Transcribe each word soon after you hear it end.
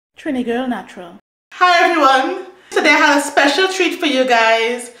TriniGirlNatural. Hi everyone! Today I have a special treat for you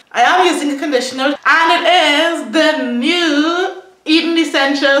guys. I am using a conditioner and it is the new Eden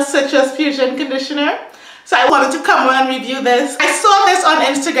Essentials Citrus Fusion Conditioner. So I wanted to come and review this. I saw this on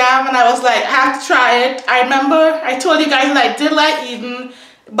Instagram and I was like, I have to try it. I remember I told you guys that I did like Eden,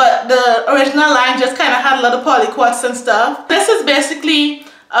 but the original line just kind of had a lot of polyquats and stuff. This is basically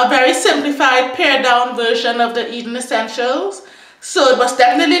a very simplified pared down version of the Eden Essentials. So it was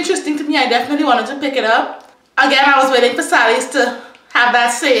definitely interesting to me. I definitely wanted to pick it up. Again, I was waiting for Sally's to have that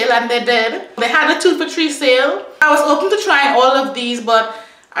sale and they did. They had a 2 for 3 sale. I was open to trying all of these, but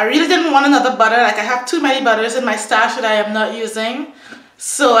I really didn't want another butter. Like, I have too many butters in my stash that I am not using.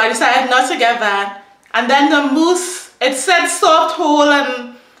 So I decided not to get that. And then the mousse, it said soft whole,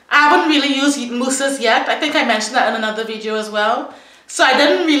 and I haven't really used mousses yet. I think I mentioned that in another video as well. So I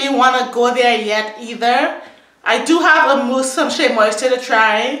didn't really want to go there yet either. I do have a mousse from Shea Moisture to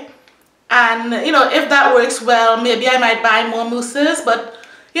try. And, you know, if that works well, maybe I might buy more mousses. But,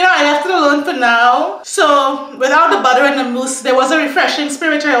 you know, I left it alone for now. So without the butter and the mousse, there was a refreshing spray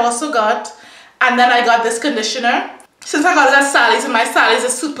which I also got. And then I got this conditioner. Since I got it at Sally's, and my Sally's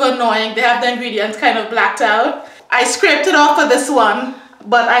is super annoying. They have the ingredients kind of blacked out. I scraped it off for this one,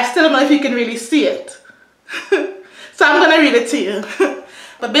 but I still don't know if you can really see it. So I'm going to read it to you.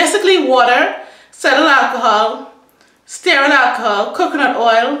 But basically water, cetyl alcohol, stearin alcohol, coconut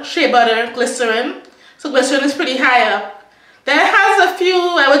oil, shea butter, glycerin. So glycerin is pretty high up. Then it has a few,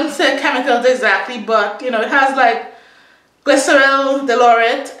 I wouldn't say chemicals exactly, but you know, it has like glycerol,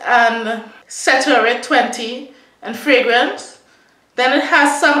 delaurit, and cetaurit 20, and fragrance. Then it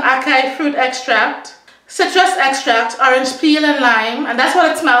has some acai fruit extract, citrus extract, orange peel and lime, and that's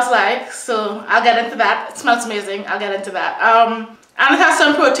what it smells like. So I'll get into that. It smells amazing. I'll get into that. And it has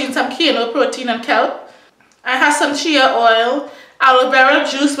some protein, some quinoa protein and kelp. I have some chia oil, aloe vera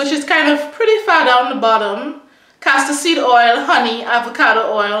juice, which is kind of pretty far down the bottom, castor seed oil, honey,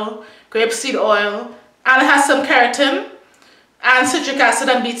 avocado oil, grapeseed oil, and it has some keratin and citric acid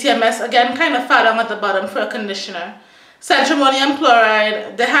and BTMS, again kind of far down at the bottom for a conditioner. Centramonium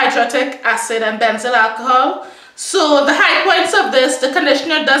chloride, dihydrotic acid, and benzyl alcohol. So the high points of this, the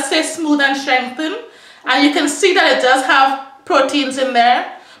conditioner does say smooth and strengthen, and you can see that it does have proteins in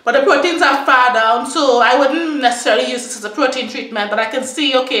there, but the proteins are far down, so I wouldn't necessarily use this as a protein treatment, but I can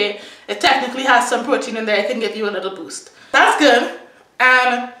see, okay, it technically has some protein in there. It can give you a little boost. That's good.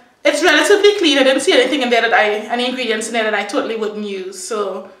 And it's relatively clean. I didn't see anything in there that any ingredients in there that I totally wouldn't use,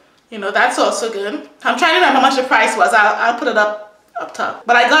 so you know, that's also good. I'm trying to remember how much the price was. I'll put it up top.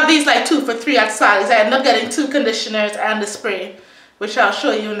 But I got these like 2 for 3 at Sally's. I ended up getting 2 conditioners and the spray, which I'll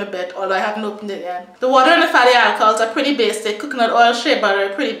show you in a bit, although I haven't opened it yet. The water and the fatty alcohols are pretty basic. Coconut oil, shea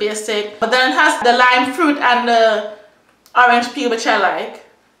butter, pretty basic. But then it has the lime fruit and the orange peel, which I like.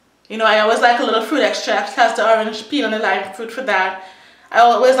 You know, I always like a little fruit extract. It has the orange peel and the lime fruit for that. I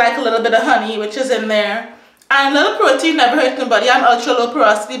always like a little bit of honey, which is in there. And a little protein never hurt nobody. I'm ultra low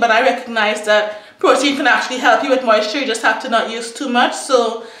porosity, but I recognize that protein can actually help you with moisture. You just have to not use too much.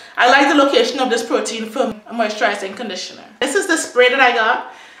 So I like the location of this protein for a moisturizing conditioner. This is the spray that I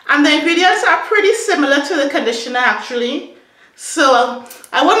got, and the ingredients are pretty similar to the conditioner actually. So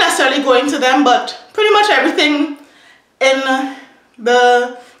I won't necessarily go into them, but pretty much everything in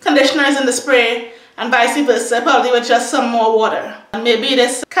the conditioner is in the spray, and vice versa, probably with just some more water. And maybe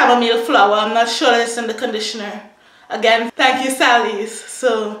this chamomile flower, I'm not sure it's in the conditioner. Again, thank you Sally's.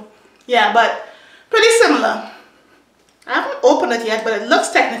 So yeah, but pretty similar. I haven't opened it yet, but it looks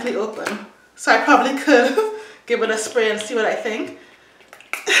technically open. So I probably could give it a spray and see what I think.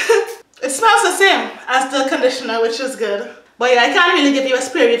 It smells the same as the conditioner, which is good. But yeah, I can't really give you a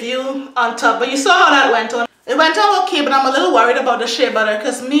spray review on top, but you saw how that went on. It went on okay, but I'm a little worried about the shea butter,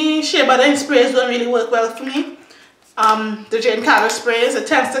 because shea butter in sprays don't really work well for me. The Jane Carter sprays, it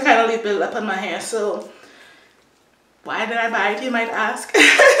tends to kind of leave build up on my hair, so why did I buy it, you might ask?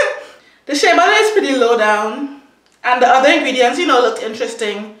 The shea butter is pretty low down, and the other ingredients, you know, look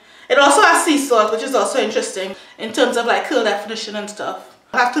interesting. It also has sea salt, which is also interesting in terms of like curl definition and stuff.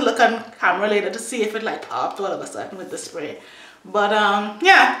 I'll have to look on camera later to see if it like popped all of a sudden with the spray. But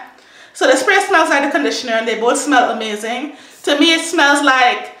yeah. So the spray smells like the conditioner, and they both smell amazing. To me it smells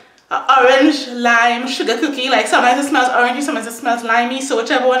like an orange lime sugar cookie. Like sometimes it smells orangey, sometimes it smells limey. So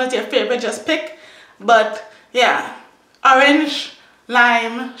whichever one is your favorite, just pick. But yeah, orange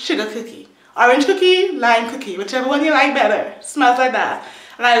lime sugar cookie. Orange cookie, lime cookie, whichever one you like better. It smells like that.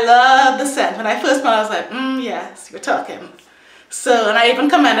 And I love the scent. When I first smelled it, I was like, yes, you're talking. So, and I even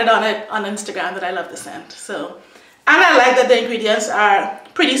commented on it on Instagram that I love the scent. So, and I like that the ingredients are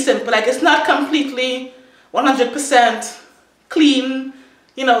pretty simple. Like, it's not completely 100% clean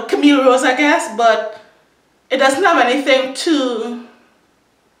you know, Camille Rose, I guess, but it doesn't have anything too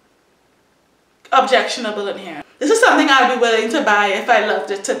objectionable in here. This is something I'd be willing to buy if I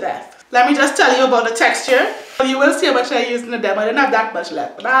loved it to death. Let me just tell you about the texture. You will see how much I used in the demo. I didn't have that much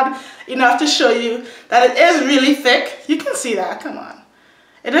left, but I had enough to show you that it is really thick. You can see that, come on.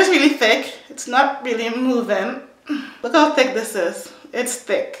 It is really thick. It's not really moving. Look how thick this is. It's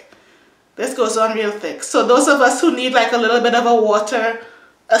thick. This goes on real thick. So those of us who need like a little bit of a water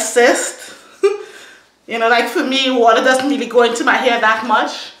assist, you know, like for me, water doesn't really go into my hair that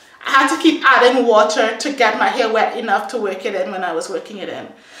much. I had to keep adding water to get my hair wet enough to work it in when I was working it in.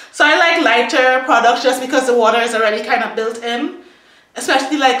 So I like lighter products just because the water is already kind of built in,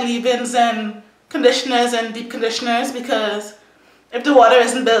 especially like leave-ins and conditioners and deep conditioners, because if the water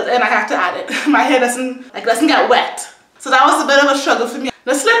isn't built in, I have to add it. My hair doesn't get wet. So that was a bit of a struggle for me.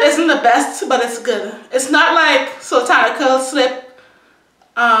 The slip isn't the best, but it's good. It's not like Sultana Curl slip,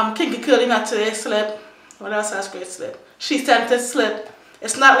 Kinky Curly Not Today slip. What else has great slip? She Scented slip.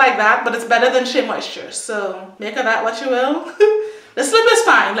 It's not like that, but it's better than Shea Moisture. So make of that what you will. The slip is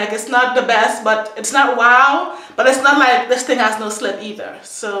fine. Like, it's not the best, but it's not wow. But it's not like this thing has no slip either.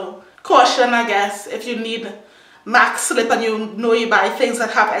 So caution, I guess, if you need max slip and you know you buy things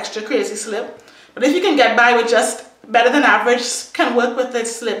that have extra crazy slip. But if you can get by with just better than average, can work with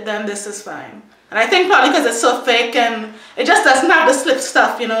this slip, then this is fine. And I think probably because it's so thick and it just doesn't have the slip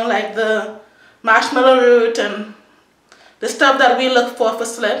stuff, you know, like the marshmallow root and the stuff that we look for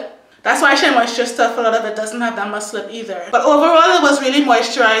slip. That's why Shea Moisture stuff, a lot of it doesn't have that much slip either. But overall, it was really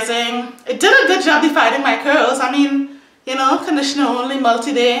moisturizing. It did a good job defining my curls. I mean, you know, conditioner only,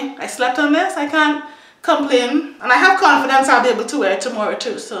 multi-day. I slept on this, I can't complain. And I have confidence I'll be able to wear it tomorrow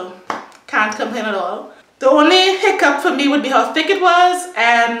too, so can't complain at all. The only hiccup for me would be how thick it was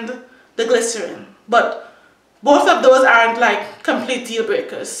and the glycerin. But both of those aren't like complete deal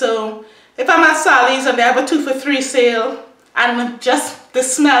breakers. So if I'm at Sally's and they have a 2 for 3 sale, and just the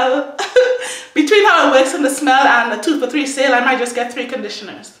smell, between how it works and the smell and the 2 for 3 sale, I might just get 3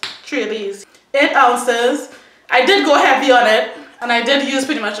 conditioners, 3 of these. 8 ounces. I did go heavy on it, and I did use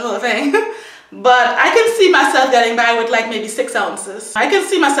pretty much the whole thing. But I can see myself getting by with like maybe 6 ounces. I can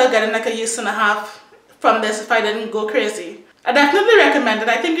see myself getting like a use and a half from this if I didn't go crazy. I definitely recommend it.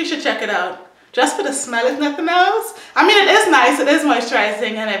 I think you should check it out. Just for the smell, if nothing else. I mean, it is nice, it is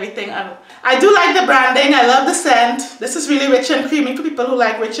moisturizing and everything. I do like the branding, I love the scent. This is really rich and creamy for people who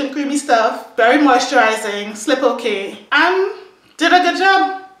like rich and creamy stuff. Very moisturizing, slip okay. And did a good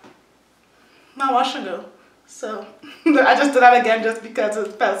job. Now wash and go. So, I just did that again just because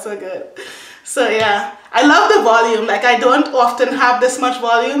it felt so good. So yeah, I love the volume. Like, I don't often have this much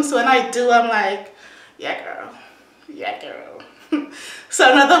volume, so when I do, I'm like, yeah girl, yeah girl.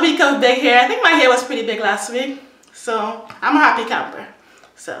 So another week of big hair. I think my hair was pretty big last week, so I'm a happy camper.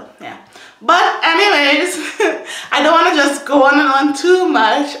 So yeah, but anyways, I don't want to just go on and on too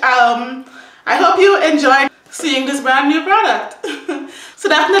much. I hope you enjoyed seeing this brand new product. So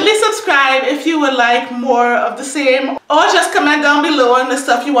definitely subscribe if you would like more of the same, or just comment down below on the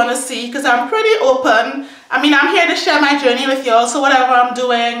stuff you want to see, because I'm pretty open. I mean, I'm here to share my journey with y'all, so whatever I'm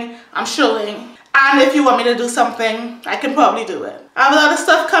doing, I'm showing. And if you want me to do something, I can probably do it. I have a lot of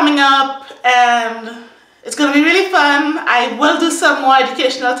stuff coming up and it's going to be really fun. I will do some more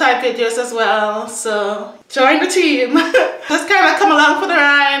educational type videos as well, so join the team. Just kind of come along for the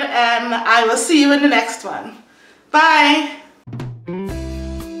ride, and I will see you in the next one. Bye!